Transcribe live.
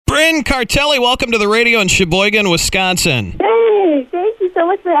Bryn Cartelli, welcome to the radio in Sheboygan, Wisconsin. Hey, thank you so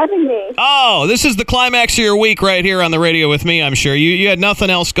much for having me. Oh, this is the climax of your week right here on the radio with me, I'm sure. You had nothing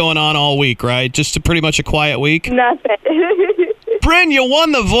else going on all week, right? Just pretty much a quiet week? Nothing. Bryn, you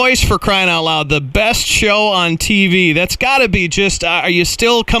won The Voice, for crying out loud, the best show on TV. That's got to be just, are you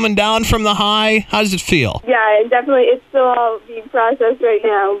still coming down from the high? How does it feel? Yeah, definitely. It's still all being processed right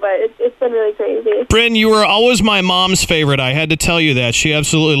now, but it's been really crazy. Bryn, you were always my mom's favorite. I had to tell you that. She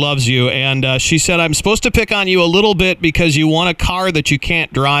absolutely loves you. And she said, I'm supposed to pick on you a little bit because you want a car that you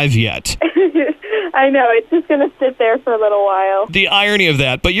can't drive yet. I know. It's just going to sit there for a little while. The irony of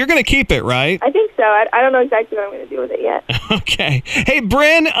that. But you're going to keep it, right? I think so. I don't know exactly what I'm going to do with it yet. Okay. Hey,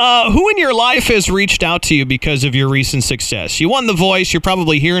 Bryn, who in your life has reached out to you because of your recent success? You won The Voice. You're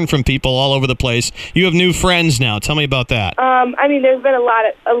probably hearing from people all over the place. You have new friends now. Tell me about that. I mean, there's been a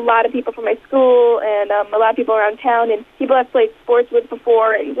lot of people from my school and a lot of people around town and people I've played sports with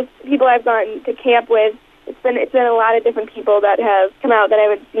before and just people I've gone to camp with. It's been a lot of different people that have come out that I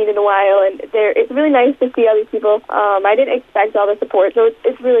haven't seen in a while, and it's really nice to see all these people. I didn't expect all the support, so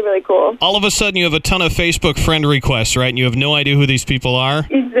it's really, really cool. All of a sudden, you have a ton of Facebook friend requests, right? And you have no idea who these people are?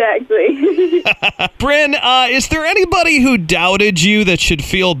 Exactly. Bryn, is there anybody who doubted you that should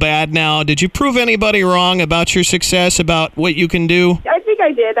feel bad now? Did you prove anybody wrong about your success, about what you can do? I think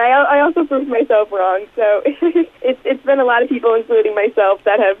I did. I also proved myself wrong, so it's been a lot of people, including myself,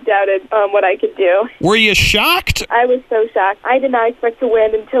 that have doubted what I could do. Were you shocked? I was so shocked. I did not expect to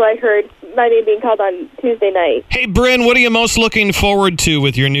win until I heard my name being called on Tuesday night. Hey, Bryn, what are you most looking forward to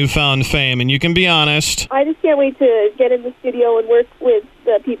with your newfound fame? And you can be honest. I just can't wait to get in the studio and work with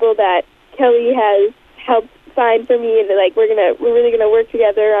the people that Kelly has helped find for me, and we're really gonna work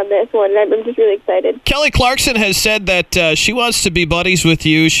together on this one. And I'm just really excited. Kelly Clarkson has said that she wants to be buddies with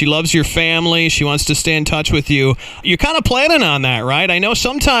you. She loves your family. She wants to stay in touch with you. You're kind of planning on that, right? I know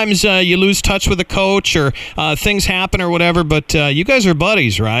sometimes you lose touch with a coach or things happen or whatever, but you guys are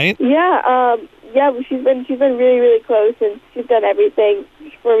buddies, right? Yeah. Yeah, she's been really, really close, and she's done everything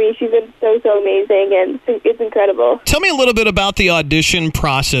for me. She's been so amazing, and it's incredible. Tell me a little bit about the audition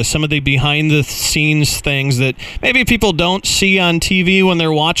process, some of the behind-the-scenes things that maybe people don't see on TV when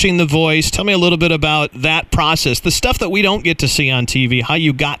they're watching The Voice. Tell me a little bit about that process, the stuff that we don't get to see on TV, how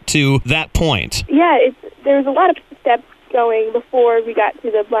you got to that point. Yeah, there's a lot of steps going before we got to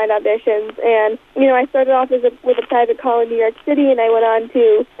the blind auditions, and I started off with a private call in New York City, and I went on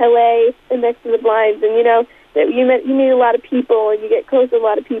to LA and next to the blinds, and you meet a lot of people and you get close to a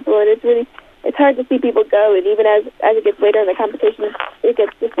lot of people, and it's hard to see people go, and even as it gets later in the competition, it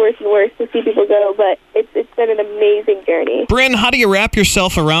gets just worse and worse to see people go, but it's been an amazing journey. Bryn, how do you wrap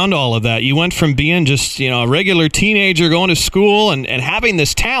yourself around all of that? You went from being just, a regular teenager going to school and having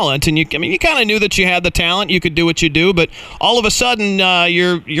this talent, and you kind of knew that you had the talent, you could do what you do, but all of a sudden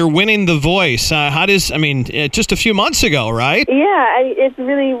you're winning The Voice. Just a few months ago, right? Yeah, it's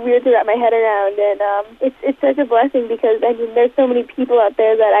really weird to wrap my head around, and it's such a blessing because there's so many people out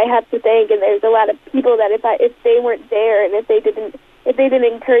there that I have to thank, and there's a lot of people that if they weren't there and if they didn't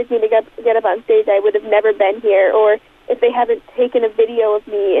encourage me to get up on stage, I would have never been here. Or if they haven't taken a video of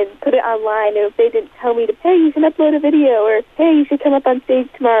me and put it online, or if they didn't tell me hey, you can upload a video, or hey, you should come up on stage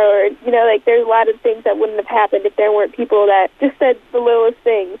tomorrow, or there's a lot of things that wouldn't have happened if there weren't people that just said the littlest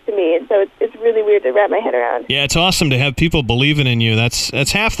things to me, and so it's really weird to wrap my head around. Yeah, it's awesome to have people believing in you. That's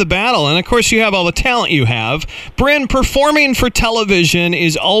half the battle, and of course you have all the talent you have. Bryn, performing for television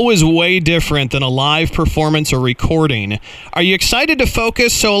is always way different than a live performance or recording. Are you excited to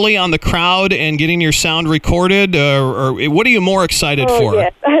focus solely on the crowd and getting your sound recorded, or what are you more excited for? Yeah.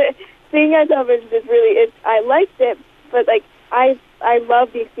 Singing on television is really, I liked it, but I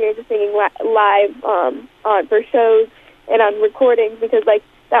love the experience of singing live for shows and on recordings because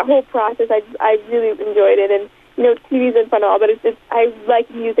that whole process, I really enjoyed it. And TV's been fun and all, but I like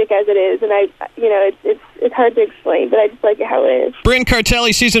music as it is, and it's hard to explain, but I just like it how it is. Bryn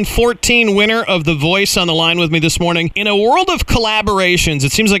Cartelli, season 14 winner of The Voice, on the line with me this morning. In a world of collaborations,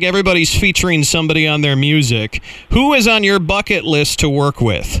 it seems like everybody's featuring somebody on their music. Who is on your bucket list to work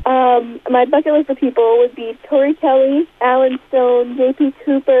with? My bucket list of people would be Tori Kelly, Alan Stone, J.P.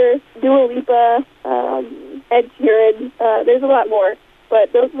 Cooper, Dua Lipa, Ed Sheeran. There's a lot more,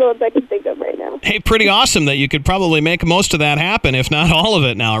 but those are the ones I can think of right now. Hey, pretty awesome that you could probably make most of that happen, if not all of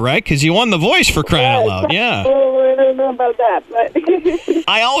it now, right? Because you won The Voice, for crying out loud. Yeah. Well, I don't know about that, but...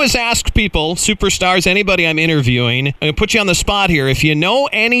 I always ask people, superstars, anybody I'm interviewing, I'm going to put you on the spot here. If you know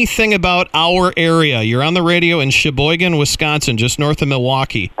anything about our area, you're on the radio in Sheboygan, Wisconsin, just north of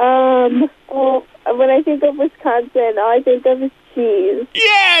Milwaukee. Well, when I think of Wisconsin, all I think of is cheese.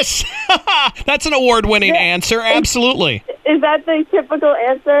 Yes! That's an award-winning answer, absolutely. Is that the typical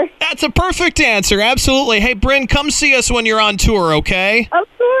answer? That's a perfect answer. Absolutely. Hey, Bryn, come see us when you're on tour, okay? Of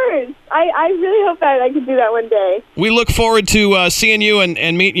course. I really hope that I can do that one day. We look forward to seeing you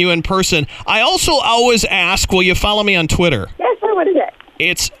and meeting you in person. I also always ask, will you follow me on Twitter? Yeah, sure. What is it?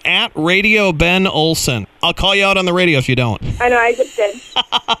 It's at Radio Ben Olsen. I'll call you out on the radio if you don't. I know, I just did.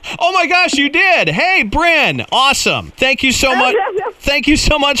 Oh my gosh, you did. Hey, Bryn. Awesome. Thank you so much. Thank you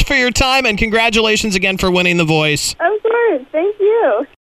so much for your time, and congratulations again for winning The Voice. Of course. Thank you.